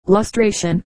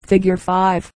Lustration, Figure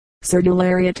 5.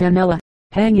 Cerdularia tenella,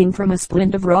 hanging from a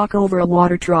splint of rock over a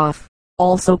water trough.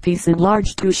 Also piece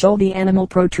enlarged to show the animal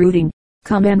protruding.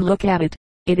 Come and look at it.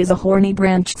 It is a horny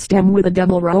branched stem with a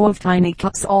double row of tiny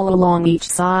cups all along each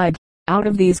side. Out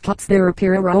of these cups there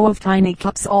appear a row of tiny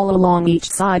cups all along each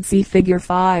side. See Figure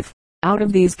 5. Out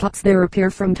of these cups there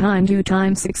appear from time to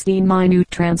time 16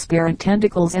 minute transparent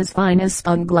tentacles as fine as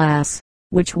spun glass,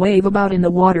 which wave about in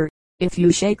the water. If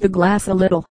you shake the glass a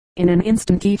little, in an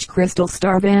instant each crystal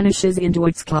star vanishes into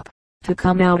its cup, to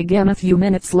come out again a few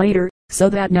minutes later, so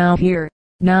that now here,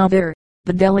 now there,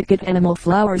 the delicate animal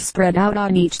flowers spread out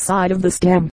on each side of the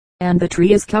stem, and the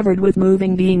tree is covered with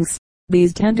moving beings.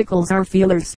 These tentacles are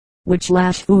feelers, which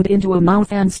lash food into a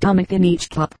mouth and stomach in each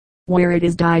cup, where it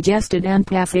is digested and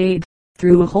passed,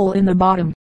 through a hole in the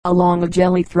bottom, along a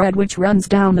jelly thread which runs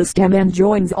down the stem and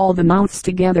joins all the mouths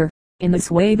together. In this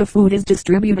way the food is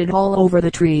distributed all over the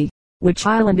tree, which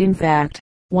island in fact,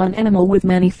 one animal with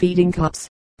many feeding cups.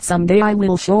 Some day I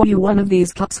will show you one of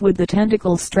these cups with the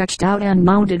tentacles stretched out and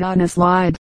mounted on a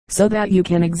slide, so that you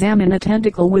can examine a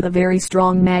tentacle with a very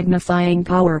strong magnifying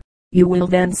power. You will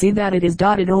then see that it is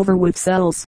dotted over with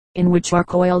cells, in which are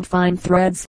coiled fine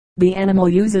threads. The animal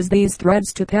uses these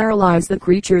threads to paralyze the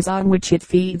creatures on which it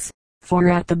feeds, for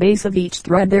at the base of each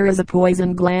thread there is a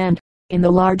poison gland. In the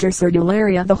larger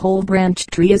Cerdularia the whole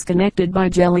branched tree is connected by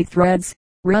jelly threads,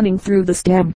 running through the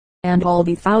stem, and all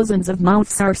the thousands of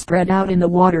mouths are spread out in the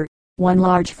water. One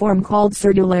large form called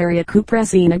Cerdularia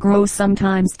cupressina grows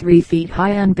sometimes 3 feet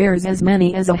high and bears as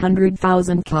many as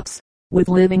 100,000 cups, with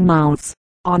living mouths,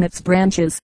 on its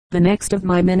branches. The next of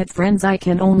my minute friends I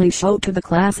can only show to the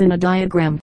class in a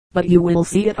diagram, but you will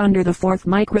see it under the 4th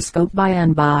microscope by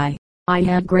and by. I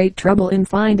had great trouble in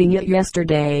finding it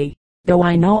yesterday, though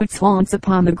I know its haunts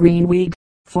upon the green weed,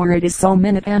 for it is so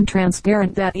minute and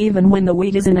transparent that even when the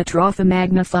weed is in a trough a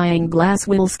magnifying glass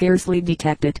will scarcely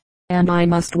detect it. And I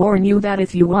must warn you that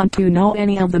if you want to know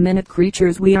any of the minute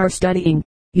creatures we are studying,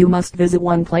 you must visit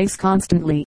one place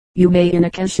constantly. You may in a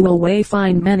casual way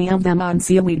find many of them on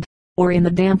seaweed, or in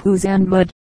the damp ooze and mud,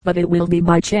 but it will be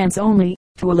by chance only.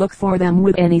 To look for them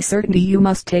with any certainty you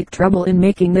must take trouble in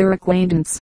making their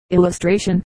acquaintance.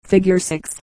 Illustration, Figure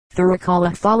 6.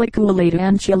 Thuricalla folliculata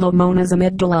and Chilomonas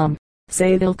amygdalum.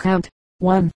 Say they'll count.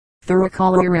 1.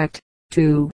 Thuricalla erect.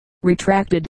 2.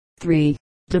 Retracted. 3.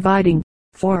 Dividing.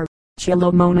 4.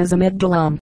 Chilomonas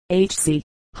amygdalum. HC.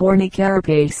 Horny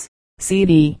carapace.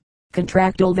 CD.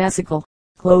 Contractile vesicle.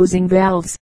 Closing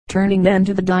valves. Turning then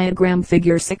to the diagram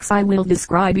Figure 6 I will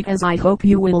describe it as I hope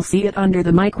you will see it under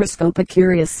the microscope. A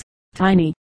curious,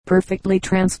 tiny, perfectly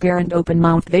transparent open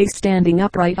mouth vase standing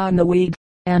upright on the weed,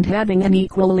 and having an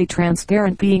equally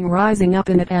transparent being rising up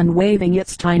in it and waving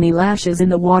its tiny lashes in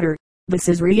the water. This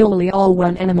is really all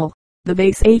one animal, the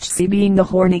vase HC being the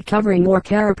horny covering or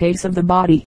carapace of the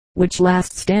body, which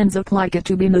last stands up like a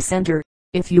tube in the center.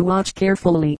 If you watch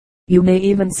carefully, you may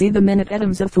even see the minute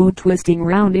atoms of food twisting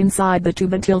round inside the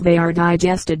tube until they are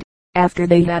digested. After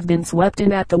they have been swept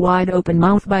in at the wide open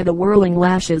mouth by the whirling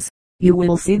lashes, you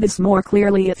will see this more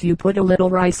clearly if you put a little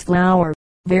rice flour,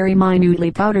 very minutely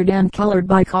powdered and colored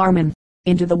by Carmen,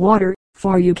 into the water,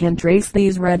 for you can trace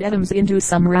these red atoms into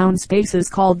some round spaces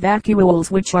called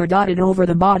vacuoles which are dotted over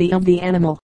the body of the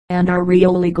animal, and are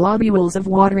really globules of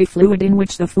watery fluid in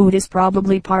which the food is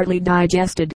probably partly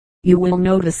digested. You will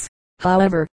notice,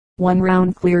 however, one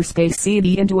round clear space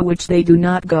CD into which they do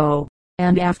not go,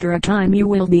 and after a time you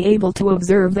will be able to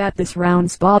observe that this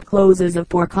round spot closes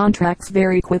up or contracts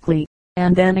very quickly,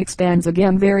 and then expands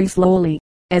again very slowly.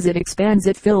 As it expands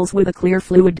it fills with a clear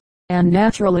fluid, and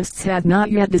naturalists have not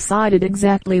yet decided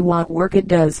exactly what work it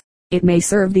does. It may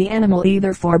serve the animal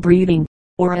either for breathing,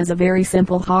 or as a very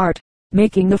simple heart,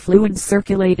 making the fluids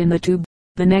circulate in the tube.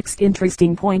 The next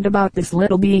interesting point about this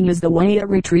little being is the way it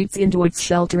retreats into its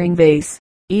sheltering vase.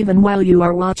 Even while you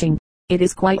are watching, it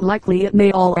is quite likely it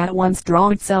may all at once draw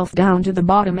itself down to the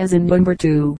bottom as in number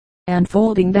 2, and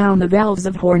folding down the valves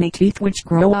of horny teeth which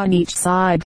grow on each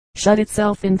side, shut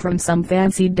itself in from some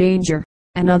fancied danger.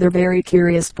 Another very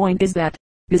curious point is that,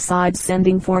 besides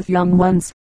sending forth young ones,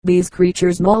 these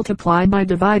creatures multiply by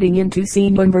dividing into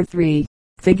scene number 3,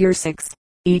 Figure 6,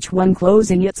 each one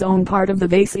closing its own part of the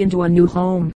vase into a new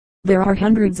home. There are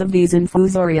hundreds of these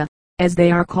infusoria, as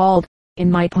they are called, in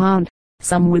my pond.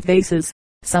 Some with vases,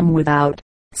 some without,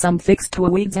 some fixed to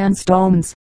weeds and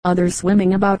stones, others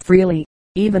swimming about freely,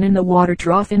 even in the water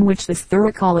trough in which this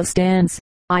Thuricalla stands.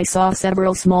 I saw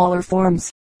several smaller forms,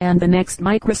 and the next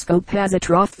microscope has a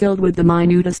trough filled with the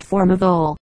minutest form of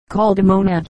all, called a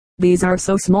monad. These are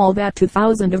so small that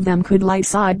 2,000 of them could lie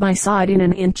side by side in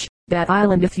an inch. That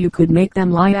island if you could make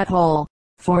them lie at all,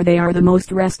 for they are the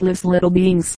most restless little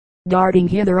beings, darting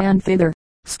hither and thither,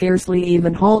 scarcely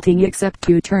even halting except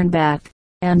to turn back.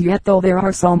 And yet though there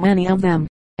are so many of them,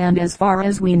 and as far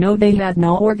as we know they have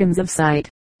no organs of sight,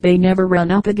 they never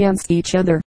run up against each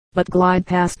other, but glide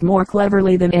past more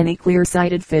cleverly than any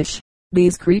clear-sighted fish.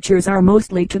 These creatures are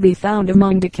mostly to be found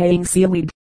among decaying seaweed,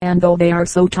 and though they are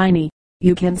so tiny,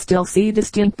 you can still see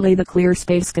distinctly the clear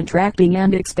space contracting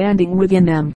and expanding within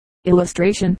them.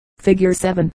 Illustration, Figure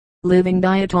 7. Living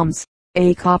diatoms.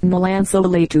 A.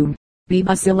 Copnolanceolatum. B.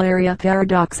 Basilaria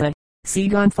paradoxa. C.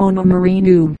 Gonphona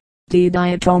marinum. D.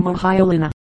 Diatoma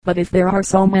hyalina. But if there are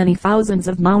so many thousands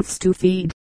of mouths to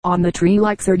feed, on the tree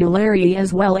like Cerdularia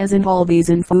as well as in all these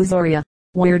infusoria,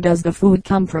 where does the food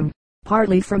come from?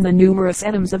 Partly from the numerous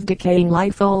atoms of decaying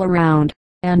life all around,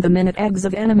 and the minute eggs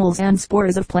of animals and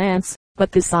spores of plants,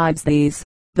 but besides these,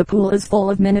 the pool is full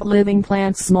of minute living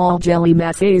plants, small jelly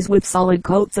masses with solid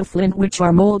coats of flint which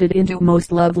are molded into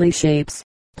most lovely shapes.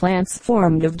 Plants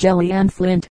formed of jelly and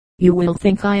flint. You will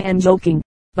think I am joking,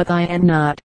 but I am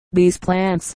not. These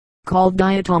plants, called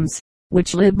diatoms,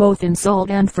 which live both in salt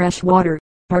and fresh water,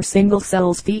 are single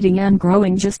cells feeding and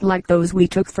growing just like those we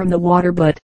took from the water,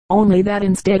 but only that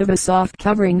instead of a soft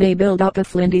covering they build up a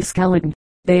flinty skeleton.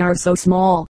 They are so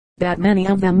small that many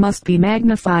of them must be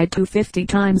magnified to 50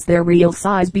 times their real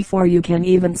size before you can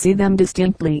even see them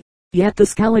distinctly. Yet the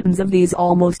skeletons of these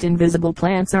almost invisible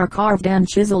plants are carved and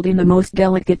chiseled in the most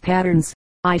delicate patterns.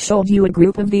 I showed you a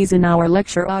group of these in our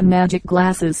lecture on magic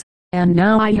glasses, and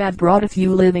now I have brought a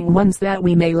few living ones that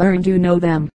we may learn to know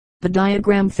them. The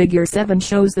diagram Figure 7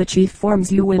 shows the chief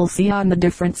forms you will see on the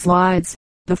different slides.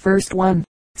 The first one,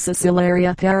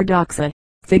 Caesallaria paradoxa,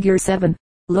 Figure 7,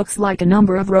 looks like a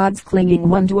number of rods clinging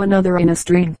one to another in a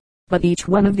string, but each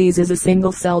one of these is a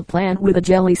single-celled plant with a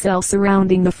jelly cell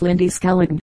surrounding the flinty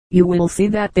skeleton. You will see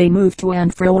that they move to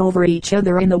and fro over each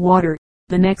other in the water.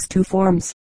 The next two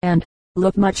forms, and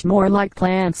look much more like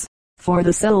plants, for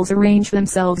the cells arrange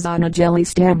themselves on a jelly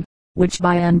stem, which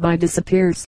by and by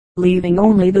disappears, leaving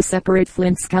only the separate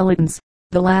flint skeletons.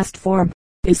 The last form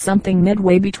is something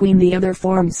midway between the other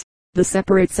forms. The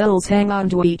separate cells hang on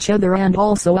to each other and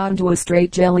also onto a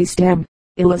straight jelly stem.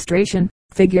 Illustration,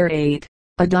 Figure 8.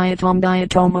 A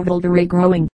diatoma vulgare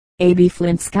growing. A-B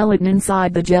flint skeleton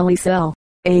inside the jelly cell.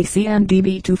 A-C and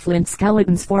D-B two flint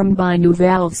skeletons formed by new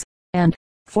valves, and,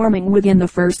 forming within the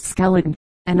first skeleton,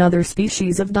 another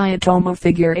species of diatoma.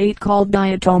 Figure 8 called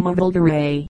diatoma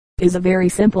vulgare, is a very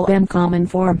simple and common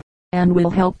form, and will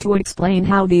help to explain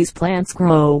how these plants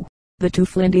grow. The two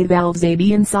flinty valves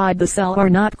A-B inside the cell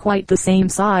are not quite the same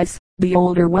size. The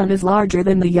older one is larger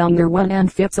than the younger one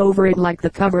and fits over it like the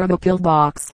cover of a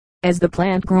pillbox. As the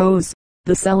plant grows,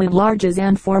 the cell enlarges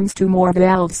and forms two more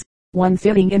valves, one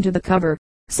fitting into the cover,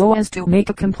 so as to make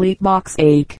a complete box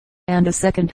egg, and a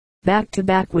second, back to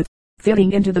back with,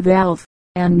 fitting into the valve,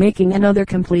 and making another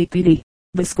complete body.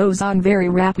 This goes on very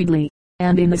rapidly,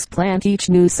 and in this plant each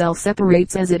new cell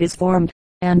separates as it is formed,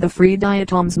 and the free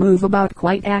diatoms move about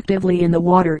quite actively in the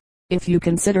water. If you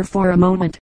consider for a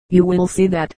moment, you will see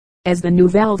that, as the new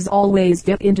valves always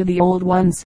fit into the old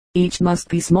ones, each must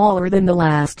be smaller than the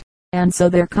last, and so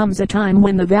there comes a time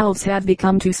when the valves have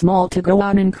become too small to go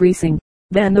on increasing.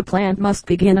 Then the plant must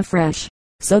begin afresh,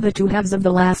 so the two halves of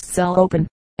the last cell open,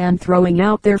 and throwing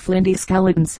out their flinty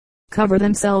skeletons, cover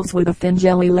themselves with a thin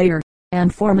jelly layer,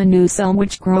 and form a new cell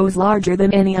which grows larger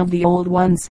than any of the old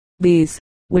ones. These,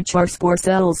 which are spore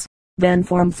cells, then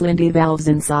form flinty valves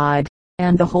inside,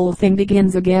 and the whole thing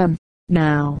begins again.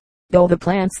 Now, though the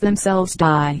plants themselves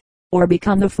die, or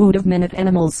become the food of minute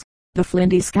animals, the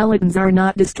flinty skeletons are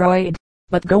not destroyed,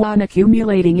 but go on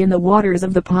accumulating in the waters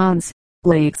of the ponds,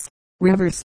 lakes,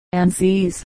 rivers, and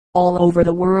seas, all over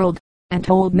the world,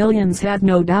 untold millions had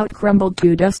no doubt crumbled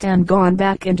to dust and gone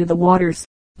back into the waters,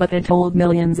 but untold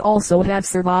millions also have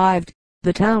survived.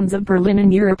 The towns of Berlin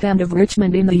in Europe and of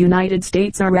Richmond in the United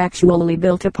States are actually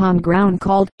built upon ground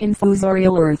called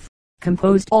infusorial earth,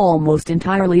 composed almost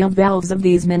entirely of valves of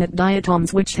these minute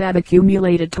diatoms which have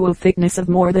accumulated to a thickness of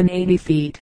more than 80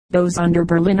 feet. Those under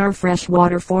Berlin are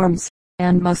freshwater forms,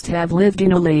 and must have lived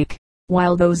in a lake,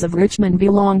 while those of Richmond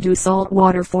belong to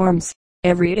saltwater forms.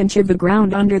 Every inch of the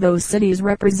ground under those cities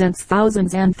represents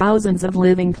thousands and thousands of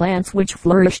living plants which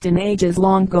flourished in ages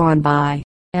long gone by,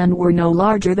 and were no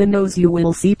larger than those you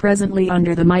will see presently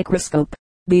under the microscope.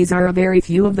 These are a very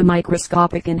few of the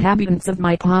microscopic inhabitants of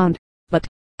my pond, but,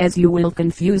 as you will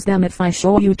confuse them if I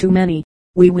show you too many,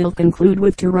 we will conclude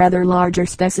with two rather larger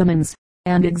specimens,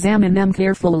 and examine them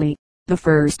carefully. The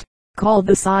first, called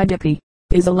the Cydippe,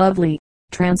 is a lovely,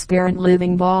 transparent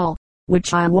living ball,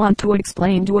 which I want to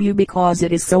explain to you because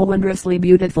it is so wondrously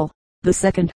beautiful. The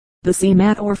second, the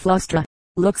Seamat or Flustra,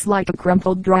 looks like a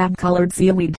crumpled drab-colored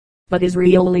seaweed, but is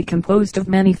really composed of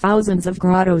many thousands of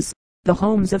grottos, the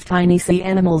homes of tiny sea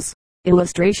animals.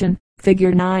 Illustration,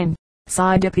 Figure 9.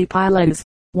 Cydippe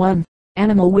 1.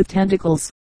 Animal with tentacles,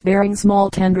 bearing small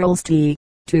tendrils.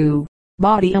 2.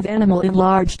 Body of animal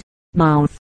enlarged.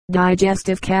 Mouth.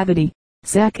 Digestive cavity.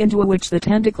 Sac into which the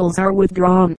tentacles are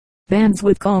withdrawn. Bands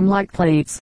with comb-like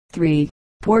plates. 3.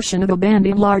 Portion of a band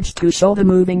enlarged to show the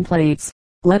moving plates.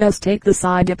 Let us take the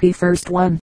Cydippe first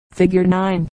one. Figure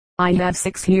 9. I have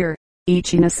 6 here,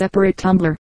 each in a separate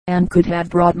tumbler, and could have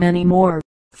brought many more,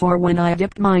 for when I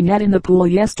dipped my net in the pool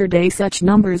yesterday such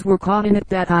numbers were caught in it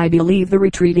that I believe the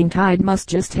retreating tide must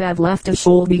just have left a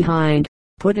shoal behind.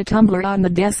 Put a tumbler on the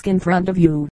desk in front of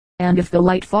you, and if the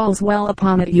light falls well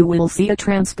upon it you will see a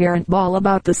transparent ball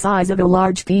about the size of a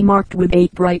large pea marked with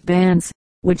 8 bright bands,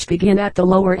 which begin at the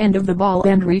lower end of the ball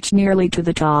and reach nearly to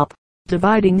the top,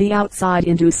 dividing the outside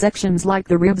into sections like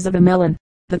the ribs of a melon.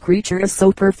 The creature is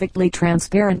so perfectly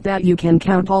transparent that you can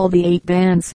count all the 8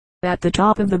 bands. At the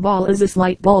top of the ball is a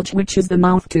slight bulge which is the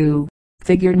mouth too.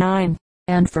 Figure 9.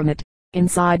 And from it,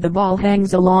 inside the ball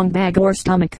hangs a long bag or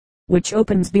stomach, which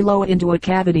opens below into a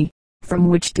cavity, from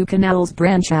which 2 canals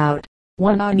branch out,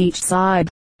 one on each side,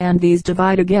 and these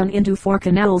divide again into 4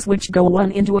 canals which go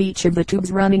one into each of the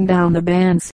tubes running down the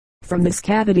bands. From this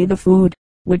cavity the food,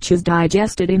 which is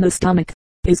digested in the stomach,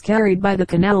 is carried by the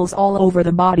canals all over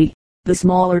the body. The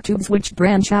smaller tubes which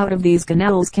branch out of these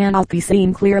canals cannot be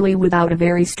seen clearly without a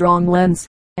very strong lens,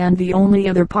 and the only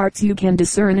other parts you can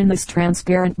discern in this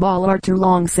transparent ball are 2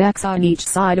 long sacs on each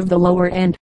side of the lower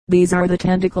end. These are the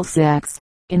tentacle sacs,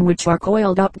 in which are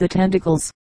coiled up the tentacles,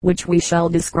 which we shall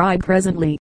describe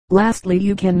presently. Lastly,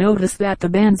 you can notice that the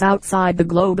bands outside the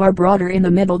globe are broader in the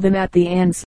middle than at the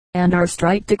ends, and are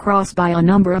striped across by a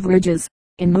number of ridges.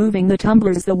 In moving the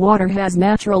tumblers the water has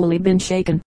naturally been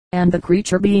shaken, and the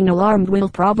creature being alarmed will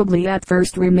probably at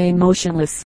first remain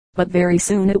motionless, but very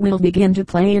soon it will begin to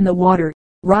play in the water,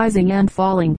 rising and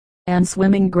falling, and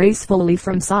swimming gracefully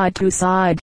from side to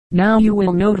side. Now you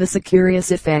will notice a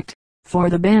curious effect, for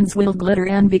the bands will glitter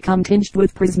and become tinged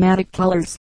with prismatic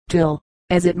colors, till,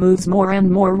 as it moves more and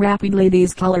more rapidly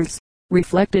these colors,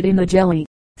 reflected in the jelly,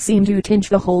 seem to tinge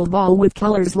the whole ball with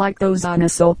colors like those on a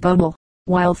soap bubble,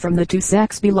 while from the 2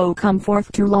 sacs below come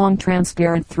forth 2 long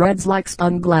transparent threads like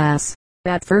spun glass.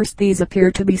 At first these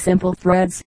appear to be simple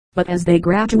threads, but as they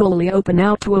gradually open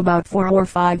out to about 4 or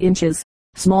 5 inches,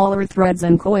 smaller threads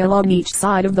uncoil on each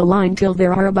side of the line till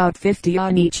there are about 50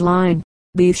 on each line.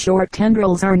 These short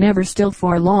tendrils are never still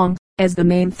for long, as the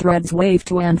main threads wave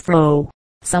to and fro.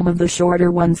 Some of the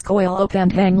shorter ones coil up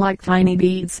and hang like tiny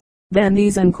beads, then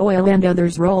these uncoil and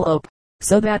others roll up,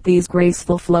 so that these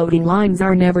graceful floating lines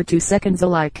are never 2 seconds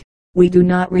alike. We do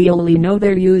not really know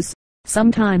their use.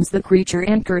 Sometimes the creature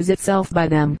anchors itself by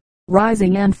them,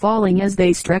 rising and falling as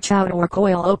they stretch out or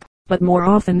coil up, but more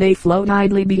often they float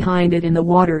idly behind it in the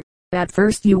water. At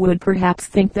first you would perhaps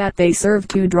think that they serve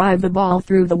to drive the ball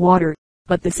through the water,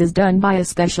 but this is done by a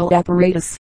special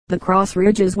apparatus. The cross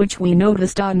ridges which we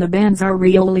noticed on the bands are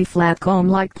really flat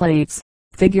comb-like plates.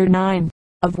 Figure 9.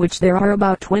 Of which there are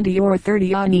about 20 or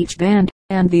 30 on each band,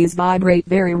 and these vibrate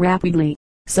very rapidly,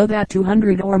 so that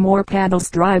 200 or more paddles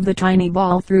drive the tiny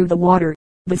ball through the water.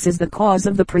 This is the cause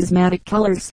of the prismatic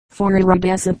colors, for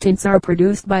iridescent tints are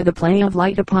produced by the play of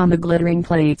light upon the glittering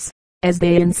plates, as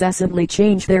they incessantly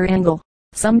change their angle.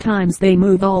 Sometimes they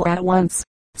move all at once,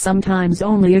 sometimes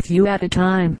only a few at a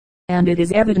time, and it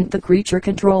is evident the creature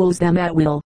controls them at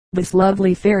will. This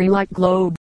lovely fairy-like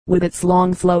globe, with its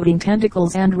long floating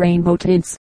tentacles and rainbow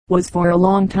tints, was for a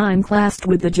long time classed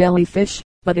with the jellyfish,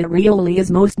 but it really is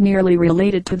most nearly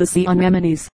related to the sea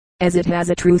anemones, as it has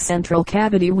a true central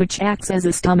cavity which acts as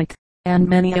a stomach, and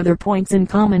many other points in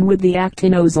common with the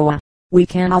actinozoa. We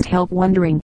cannot help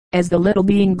wondering, as the little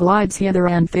being glides hither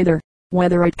and thither,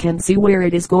 whether it can see where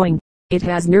it is going. It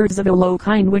has nerves of a low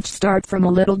kind which start from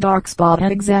a little dark spot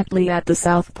exactly at the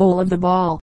south pole of the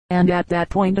ball, and at that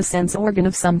point a sense organ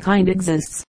of some kind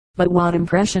exists. But what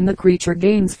impression the creature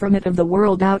gains from it of the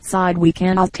world outside we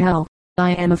cannot tell.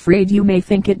 I am afraid you may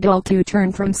think it dull to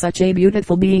turn from such a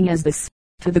beautiful being as this,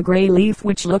 to the gray leaf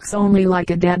which looks only like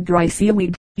a dead dry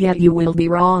seaweed, yet you will be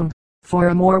wrong, for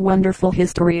a more wonderful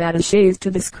history attaches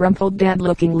to this crumpled dead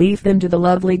looking leaf than to the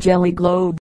lovely jelly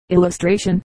globe.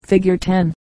 Illustration, Figure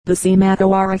 10. The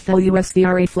Cimatoaryphilus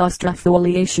flustra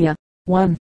foliacea.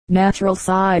 1. Natural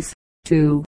size.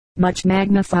 2. Much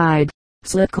magnified.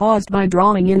 Slit caused by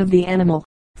drawing in of the animal.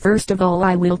 First of all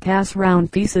I will pass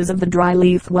round pieces of the dry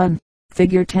leaf 1.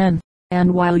 Figure 10.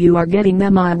 And while you are getting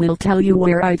them I will tell you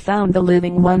where I found the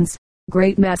living ones.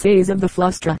 Great masses of the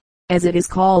flustra, as it is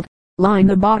called, line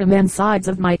the bottom and sides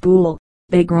of my pool.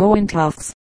 They grow in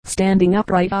tufts, standing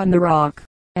upright on the rock,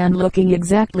 and looking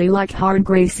exactly like hard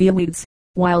gray seaweeds,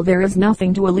 while there is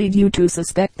nothing to lead you to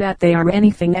suspect that they are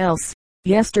anything else.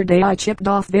 Yesterday I chipped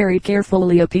off very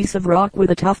carefully a piece of rock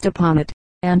with a tuft upon it,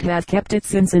 and have kept it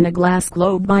since in a glass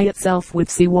globe by itself with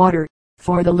sea water,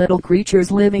 for the little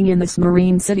creatures living in this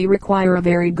marine city require a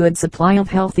very good supply of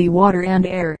healthy water and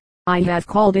air. I have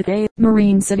called it a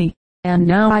marine city, and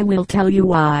now I will tell you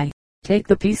why. Take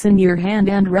the piece in your hand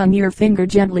and run your finger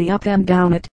gently up and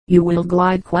down it. You will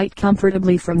glide quite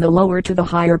comfortably from the lower to the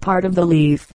higher part of the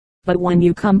leaf. But when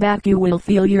you come back you will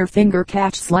feel your finger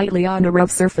catch slightly on a rough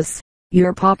surface.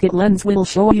 Your pocket lens will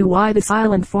show you why this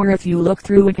island, for if you look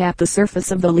through it at the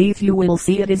surface of the leaf you will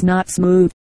see it is not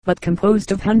smooth, but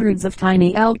composed of hundreds of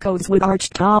tiny alcoves with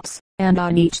arched tops, and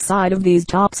on each side of these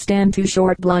tops stand two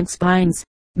short blunt spines,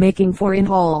 making four in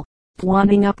all,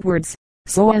 pointing upwards,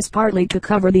 so as partly to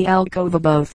cover the alcove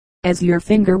above. As your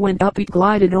finger went up it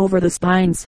glided over the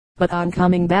spines, but on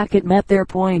coming back it met their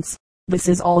points. This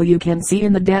is all you can see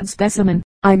in the dead specimen.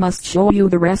 I must show you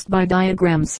the rest by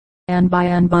diagrams, and by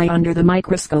under the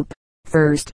microscope.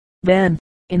 First, then,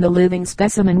 in the living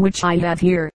specimen which I have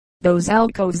here, those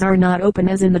alcoves are not open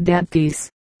as in the dead piece,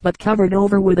 but covered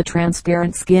over with a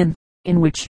transparent skin, in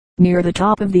which, near the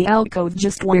top of the alcove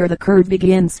just where the curve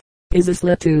begins, is a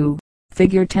slit too.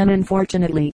 Figure 10.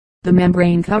 Unfortunately, the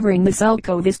membrane covering this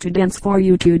alcove is too dense for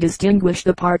you to distinguish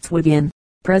the parts within.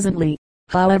 Presently,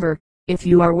 however, if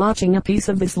you are watching a piece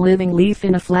of this living leaf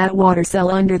in a flat water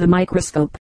cell under the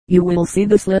microscope, you will see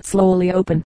the slit slowly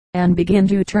open, and begin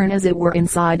to turn as it were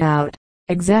inside out,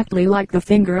 exactly like the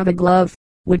finger of a glove,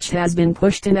 which has been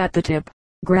pushed in at the tip,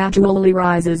 gradually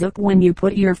rises up when you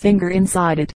put your finger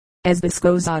inside it. As this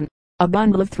goes on, a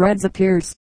bundle of threads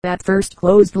appears, at first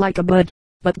closed like a bud,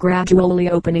 but gradually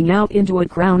opening out into a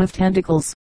crown of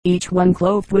tentacles, each one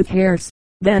clothed with hairs.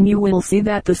 Then you will see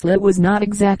that the slit was not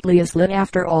exactly a slit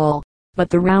after all, but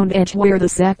the round edge where the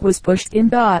sac was pushed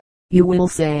in. You will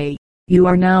say, you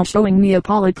are now showing me a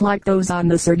polyp like those on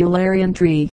the Cerdularian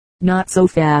tree. Not so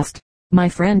fast, my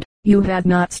friend. You have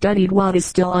not studied what is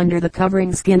still under the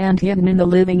covering skin and hidden in the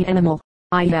living animal.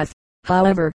 I have,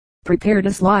 however, prepared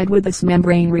a slide with this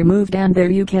membrane removed, and there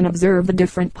you can observe the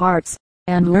different parts,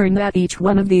 and learn that each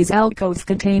one of these alcoves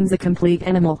contains a complete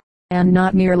animal, and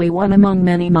not merely one among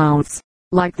many mouths,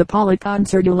 like the polyp on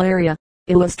Cerdularia.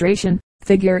 Illustration,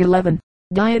 Figure 11.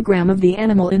 Diagram of the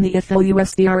animal in the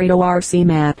IFLUSTRAORC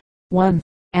map. 1.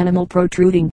 Animal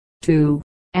protruding. 2.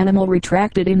 Animal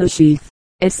retracted in the sheath.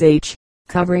 SH.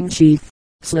 Covering sheath.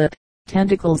 Slit.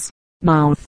 Tentacles.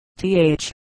 Mouth.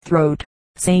 TH. Throat.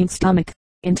 Same stomach.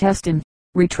 Intestine.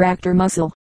 Retractor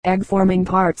muscle. Egg-forming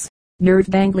parts. Nerve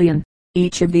ganglion.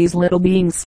 Each of these little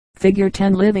beings, Figure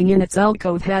 10, living in its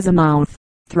alcove has a mouth,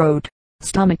 throat,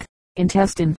 stomach,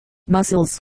 intestine,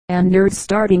 muscles, and nerves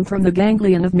starting from the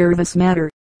ganglion of nervous matter,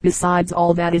 besides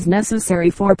all that is necessary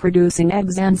for producing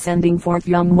eggs and sending forth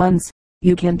young ones.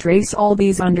 You can trace all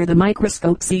these under the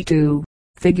microscope. C2.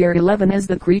 Figure 11, as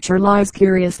the creature lies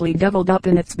curiously deviled up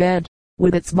in its bed,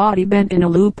 with its body bent in a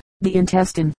loop, the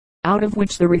intestine, out of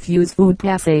which the refuse food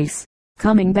passes,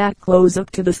 coming back close up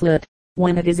to the slit.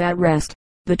 When it is at rest,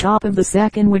 the top of the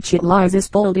sac in which it lies is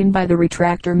pulled in by the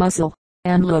retractor muscle,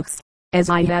 and looks, as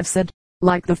I have said,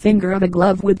 like the finger of a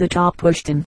glove with the top pushed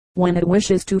in. When it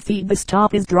wishes to feed, this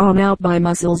top is drawn out by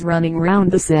muscles running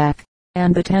round the sac,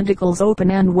 and the tentacles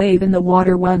open and wave in the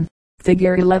water. 1.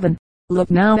 Figure 11. Look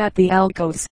now at the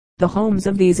alcoves, the homes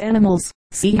of these animals.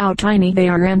 See how tiny they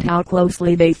are and how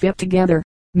closely they fit together.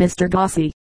 Mr.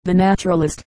 Gosse, the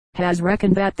naturalist, has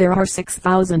reckoned that there are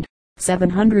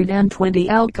 6,720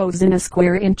 alcoves in a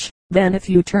square inch. Then if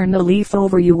you turn the leaf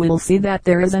over you will see that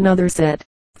there is another set,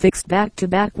 fixed back to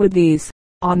back with these,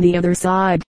 on the other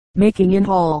side, making in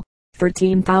all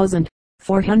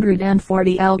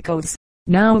 13,440 alcoves.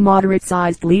 Now a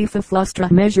moderate-sized leaf of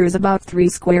Flustra measures about 3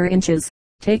 square inches,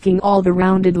 taking all the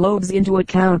rounded lobes into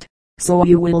account. So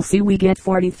you will see we get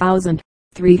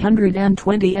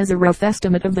 40,320 as a rough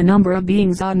estimate of the number of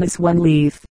beings on this one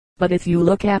leaf. But if you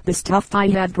look at the stuff I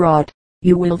had brought,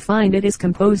 you will find it is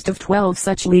composed of 12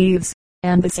 such leaves,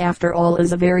 and this after all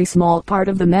is a very small part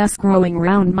of the mass growing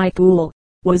round my pool.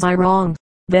 Was I wrong,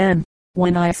 then,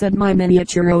 when I said my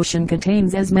miniature ocean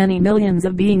contains as many millions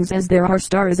of beings as there are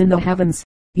stars in the heavens?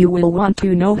 You will want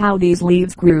to know how these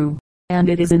leaves grew, and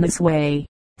it is in this way.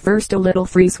 First, a little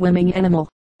free-swimming animal,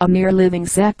 a mere living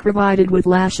sac provided with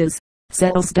lashes,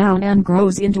 settles down and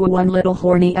grows into one little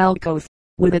horny alcove,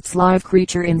 with its live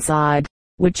creature inside,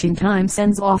 which in time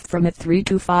sends off from it 3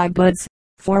 to 5 buds,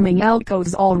 forming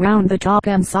alcoves all round the top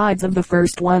and sides of the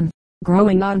first one.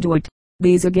 Growing onto it,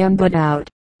 these again bud out,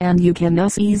 and you can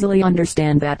thus easily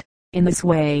understand that, in this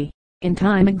way, in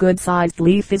time a good-sized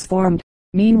leaf is formed.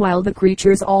 Meanwhile the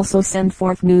creatures also send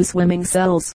forth new swimming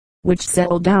cells, which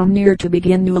settle down near to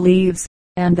begin new leaves,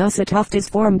 and thus a tuft is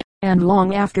formed, and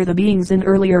long after the beings in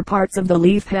earlier parts of the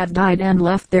leaf had died and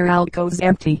left their alcoves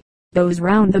empty, those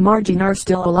round the margin are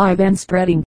still alive and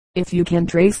spreading. If you can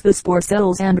trace the spore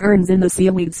cells and urns in the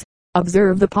seaweeds,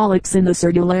 observe the polyps in the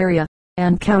Cerdularia,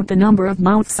 and count the number of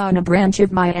mouths on a branch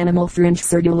of my animal fringe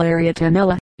Cerdularia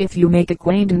tenella. If you make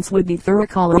acquaintance with the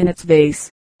thuricolla in its vase,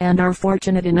 and are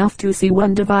fortunate enough to see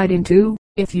one divide in two,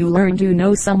 if you learn to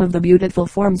know some of the beautiful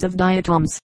forms of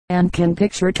diatoms, and can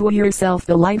picture to yourself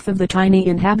the life of the tiny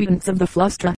inhabitants of the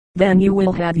Flustra, then you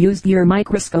will have used your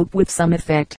microscope with some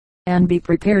effect, and be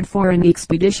prepared for an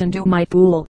expedition to my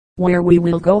pool, where we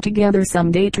will go together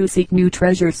some day to seek new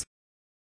treasures.